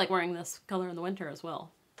also like wearing this color in the winter as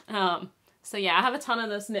well. So yeah, I have a ton of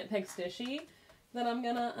this Knit Picks Dishy that I'm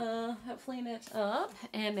gonna hopefully knit up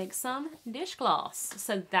and make some dishcloths.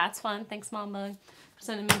 So that's fun. Thanks, Mom Bug, for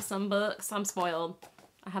sending me some books. I'm spoiled.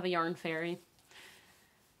 I have a yarn fairy.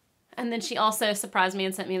 And then she also surprised me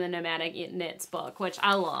and sent me the Nomadic Knits book, which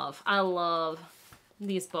I love. I love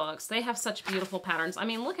these books. They have such beautiful patterns. I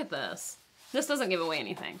mean, look at this. This doesn't give away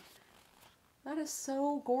anything. That is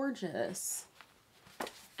so gorgeous.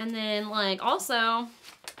 And then, like, also,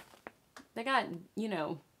 they got, you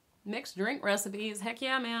know, mixed drink recipes. Heck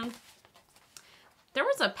yeah, man. There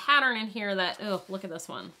was a pattern in here that, oh, look at this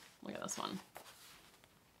one. Look at this one.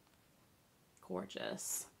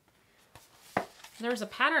 Gorgeous. There was a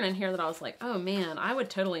pattern in here that I was like, oh man, I would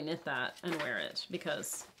totally knit that and wear it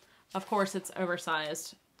because, of course, it's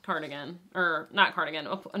oversized cardigan, or not cardigan,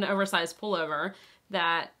 an oversized pullover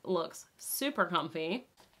that looks super comfy.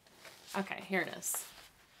 Okay, here it is.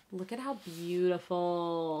 Look at how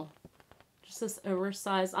beautiful. Just this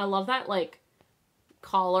oversized, I love that like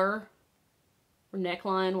collar or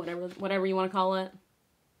neckline, whatever you want to call it.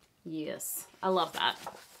 Yes, I love that.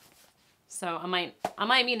 So I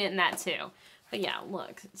might be knitting that too. But yeah,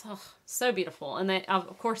 look, it's so beautiful. And then,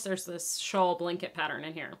 of course, there's this shawl blanket pattern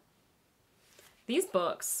in here. These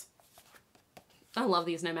books, I love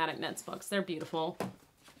these Nomadic Knits books. They're beautiful.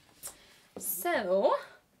 So,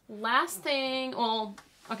 last thing, well,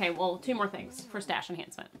 okay, well, two more things for stash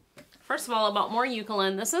enhancement. First of all, about more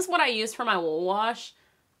eucalyptus. This is what I use for my wool wash.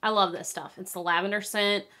 I love this stuff. It's the lavender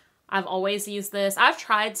scent. I've always used this. I've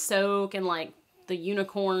tried soak and like the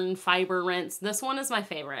unicorn fiber rinse. This one is my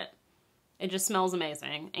favorite. It just smells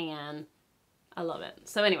amazing, and I love it.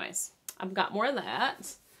 So anyways, I've got more of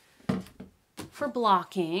that. For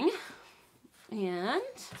blocking, And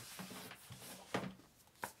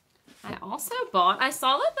I also bought, I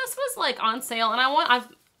saw that this was like on sale, and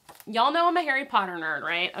y'all know I'm a Harry Potter nerd,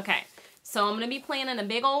 right? Okay. So I'm going to be planning a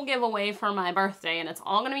big old giveaway for my birthday, and it's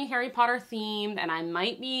all going to be Harry Potter themed, and I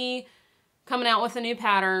might be coming out with a new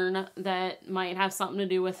pattern that might have something to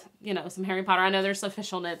do with, you know, some Harry Potter. I know there's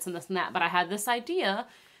official knits and this and that, but I had this idea,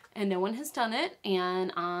 and no one has done it,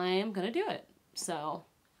 and I'm going to do it. So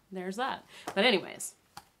there's that. But anyways,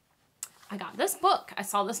 I got this book. I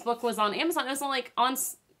saw this book was on Amazon. It was like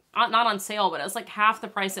not on sale, but it was like half the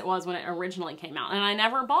price it was when it originally came out. And I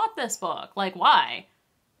never bought this book. Like, why?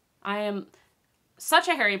 I am such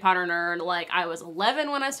a Harry Potter nerd. Like, I was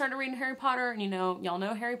 11 when I started reading Harry Potter. And, you know, y'all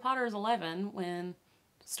know Harry Potter is 11 when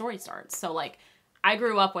the story starts. So, like, I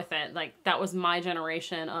grew up with it. Like, that was my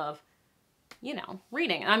generation of, you know,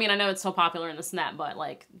 reading. I mean, I know it's so popular in this and that, but,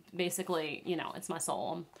 like, basically, you know, it's my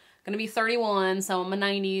soul. I'm going to be 31, so I'm a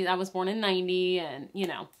 90. I was born in 90, and, you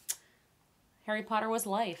know, Harry Potter was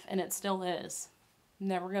life, and it still is.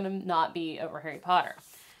 Never going to not be over Harry Potter.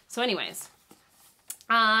 So, anyways,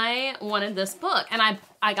 I wanted this book, and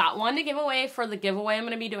I got one to give away for the giveaway I'm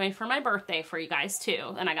going to be doing for my birthday for you guys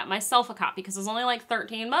too. And I got myself a copy because it was only like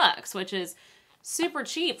 13 bucks, which is super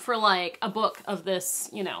cheap for like a book of this,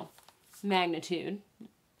 you know, magnitude.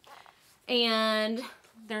 And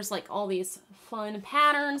there's like all these fun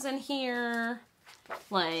patterns in here.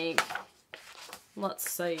 Like, let's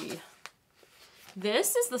see.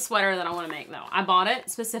 This is the sweater that I want to make though. I bought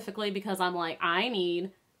it specifically because I'm like, I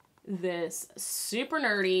need this super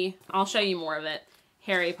nerdy, I'll show you more of it,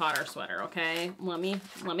 Harry Potter sweater, okay? Let me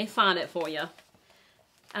find it for you.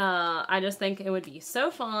 I just think it would be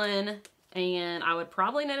so fun, and I would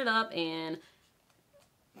probably knit it up in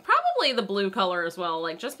probably the blue color as well,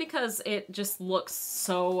 like, just because it just looks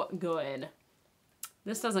so good.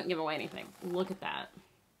 This doesn't give away anything. Look at that.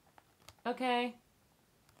 Okay.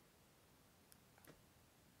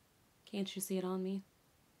 Can't you see it on me?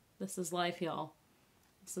 This is life, y'all.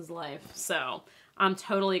 This is life. So I'm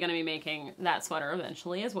totally going to be making that sweater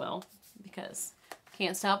eventually as well, because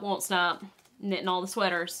can't stop, won't stop, knitting all the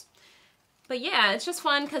sweaters. But yeah, it's just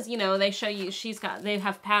fun because, you know, they show you, they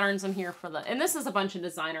have patterns in here for and this is a bunch of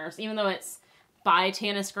designers, even though it's by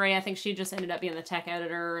Tanis Gray. I think she just ended up being the tech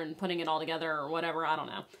editor and putting it all together or whatever. I don't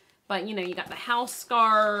know. But, you know, you got the house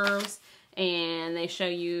scarves, and they show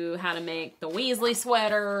you how to make the Weasley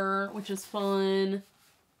sweater, which is fun.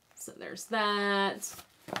 So there's that.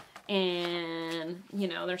 And, you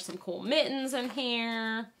know, there's some cool mittens in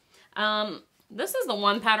here. This is the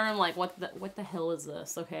one pattern, like, what the hell is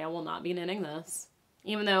this? Okay, I will not be knitting this.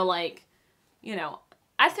 Even though, like, you know,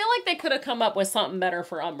 I feel like they could have come up with something better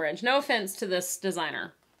for Umbridge. No offense to this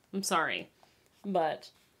designer. I'm sorry.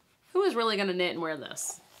 But who is really going to knit and wear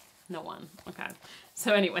this? No one. Okay.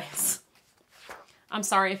 So anyways, I'm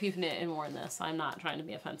sorry if you've knit and worn this. I'm not trying to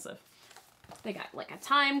be offensive. They got like a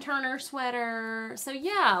time turner sweater. So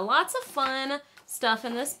yeah, lots of fun stuff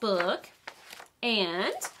in this book.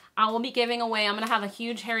 And I will be giving away, I'm going to have a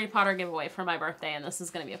huge Harry Potter giveaway for my birthday, and this is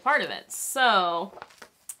going to be a part of it. So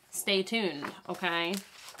stay tuned, okay?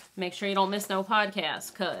 Make sure you don't miss no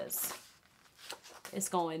podcast, because it's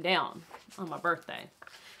going down on my birthday.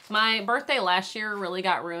 My birthday last year really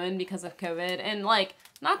got ruined because of COVID. And like,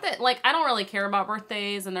 not that, like, I don't really care about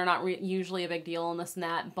birthdays, and they're not usually a big deal and this and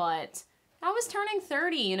that, but I was turning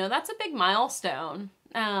 30, you know, that's a big milestone.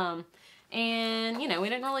 And, you know, we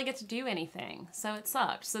didn't really get to do anything, so it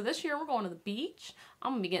sucked. So this year we're going to the beach.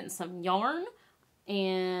 I'm going to be getting some yarn,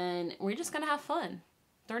 and we're just going to have fun.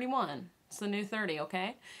 31. It's the new 30,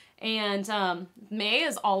 okay? And May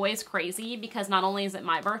is always crazy because not only is it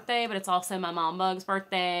my birthday, but it's also my mom bug's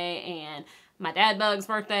birthday, and my dad bug's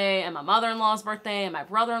birthday, and my mother-in-law's birthday, and my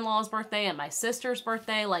brother-in-law's birthday, and my sister's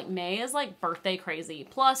birthday. Like, May is like birthday crazy.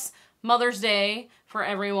 Plus Mother's Day for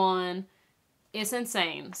everyone. It's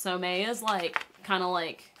insane. So May is like kind of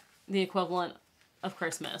like the equivalent of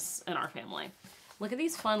Christmas in our family. Look at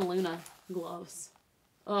these fun Luna gloves.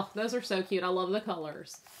 Oh, those are so cute. I love the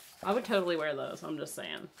colors. I would totally wear those. I'm just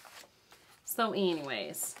saying. So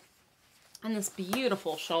anyways, and this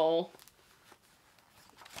beautiful shawl.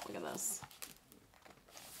 Look at this.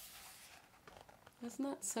 Isn't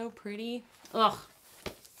that so pretty? Ugh.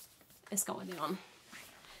 It's going down.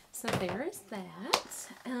 So there is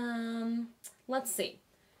that. Let's see.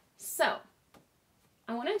 So,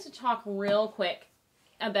 I wanted to talk real quick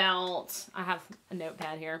about, I have a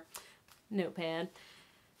notepad here. Notepad.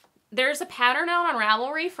 There's a pattern out on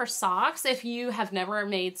Ravelry for socks. If you have never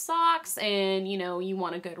made socks and, you know, you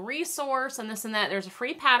want a good resource and this and that, there's a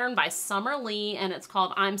free pattern by Summer Lee, and it's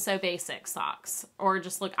called I'm So Basic Socks. Or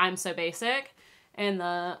just look, I'm So Basic. in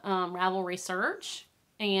the Ravelry search.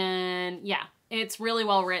 And yeah, it's really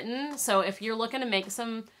well written. So if you're looking to make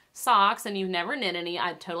some socks and you've never knit any,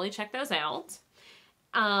 I'd totally check those out.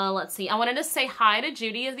 Let's see. I wanted to say hi to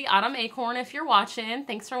Judy of the Autumn Acorn if you're watching.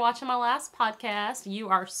 Thanks for watching my last podcast. You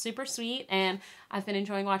are super sweet, and I've been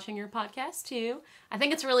enjoying watching your podcast too. I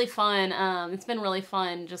think it's really fun. It's been really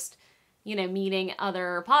fun just, you know, meeting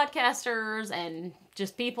other podcasters and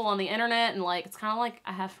just people on the internet, and like, it's kind of like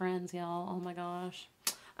I have friends, y'all. Oh my gosh.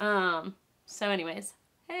 So anyways,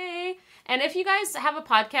 hey. And if you guys have a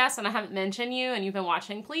podcast and I haven't mentioned you and you've been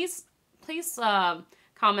watching, please,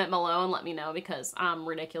 comment below and let me know, because I'm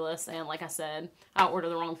ridiculous, and like I said, I order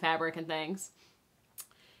the wrong fabric and things.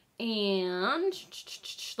 And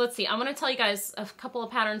let's see, I'm going to tell you guys a couple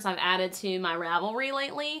of patterns I've added to my Ravelry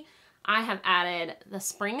lately. I have added the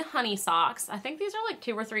Spring Honey socks. I think these are like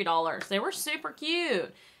 $2 or $3. They were super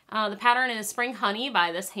cute. The pattern is Spring Honey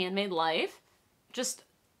by this Handmade Life. Just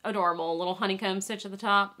adorable. Little honeycomb stitch at the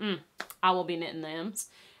top. I will be knitting them.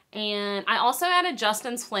 And I also added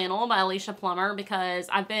Justin's Flannel by Alicia Plummer, because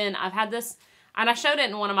I've had this, and I showed it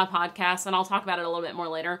in one of my podcasts, and I'll talk about it a little bit more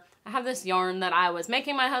later. I have this yarn that I was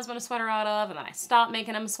making my husband a sweater out of, and then I stopped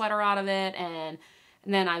making him a sweater out of it, and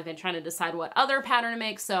then I've been trying to decide what other pattern to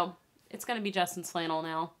make, so it's going to be Justin's Flannel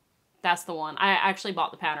now. That's the one. I actually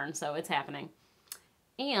bought the pattern, so it's happening.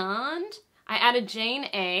 And I added Jane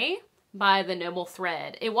A. by the Noble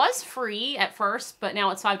Thread. It was free at first, but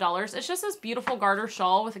now it's $5. It's just this beautiful garter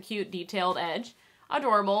shawl with a cute detailed edge.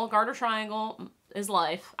 Adorable. Garter triangle is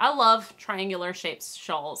life. I love triangular shaped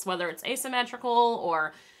shawls, whether it's asymmetrical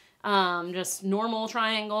or just normal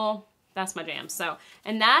triangle. That's my jam. So,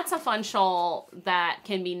 and that's a fun shawl that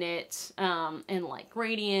can be knit in like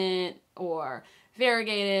gradient or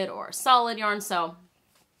variegated or solid yarn. So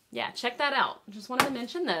yeah, check that out. Just wanted to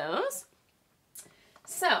mention those.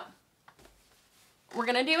 So we're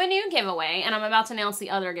going to do a new giveaway, and I'm about to announce the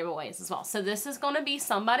other giveaways as well. So this is going to be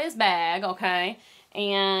somebody's bag, okay?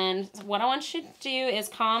 And what I want you to do is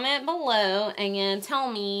comment below and tell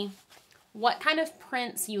me what kind of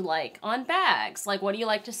prints you like on bags. Like, what do you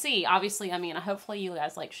like to see? Obviously, I mean, hopefully you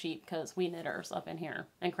guys like sheep, because we knitters up in here,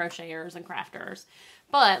 and crocheters and crafters.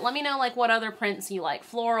 But let me know, like, what other prints you like.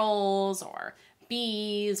 Florals or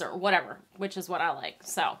bees or whatever, which is what I like.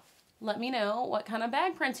 So let me know what kind of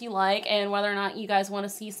bag prints you like and whether or not you guys want to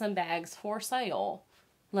see some bags for sale.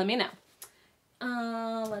 Let me know.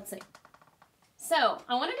 Let's see. So,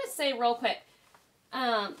 I wanted to say real quick,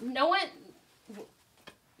 no one,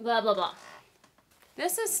 blah, blah, blah.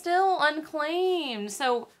 This is still unclaimed.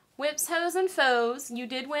 So, Whips, Hoes, and Foes, you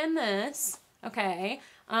did win this. Okay.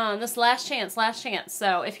 This last chance.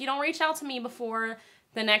 So, if you don't reach out to me before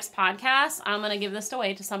the next podcast, I'm going to give this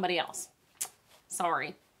away to somebody else.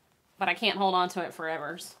 Sorry. But I can't hold on to it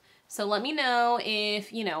forever. So let me know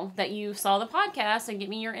if, you know, that you saw the podcast, and get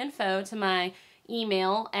me your info to my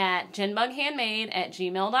email at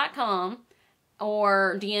jennbughandmade@gmail.com,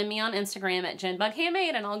 or DM me on Instagram at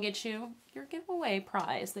jennbughandmade, and I'll get you your giveaway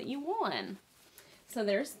prize that you won. So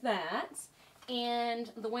there's that.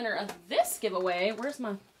 And the winner of this giveaway, where's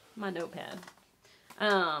my notepad?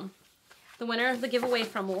 The winner of the giveaway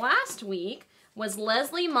from last week was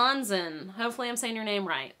Leslie Monzon. Hopefully I'm saying your name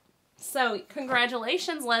right. So,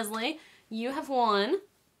 congratulations, Leslie. You have won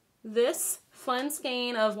this fun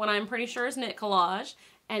skein of what I'm pretty sure is knit collage,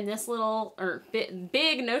 and this little, or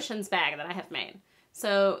big Notions bag that I have made.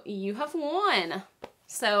 So, you have won.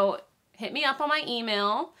 So, hit me up on my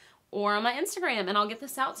email or on my Instagram, and I'll get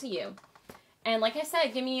this out to you. And like I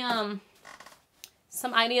said, give me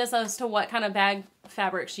some ideas as to what kind of bag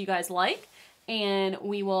fabrics you guys like, and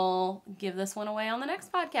we will give this one away on the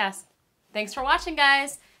next podcast. Thanks for watching,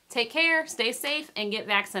 guys. Take care, stay safe, and get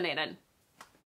vaccinated.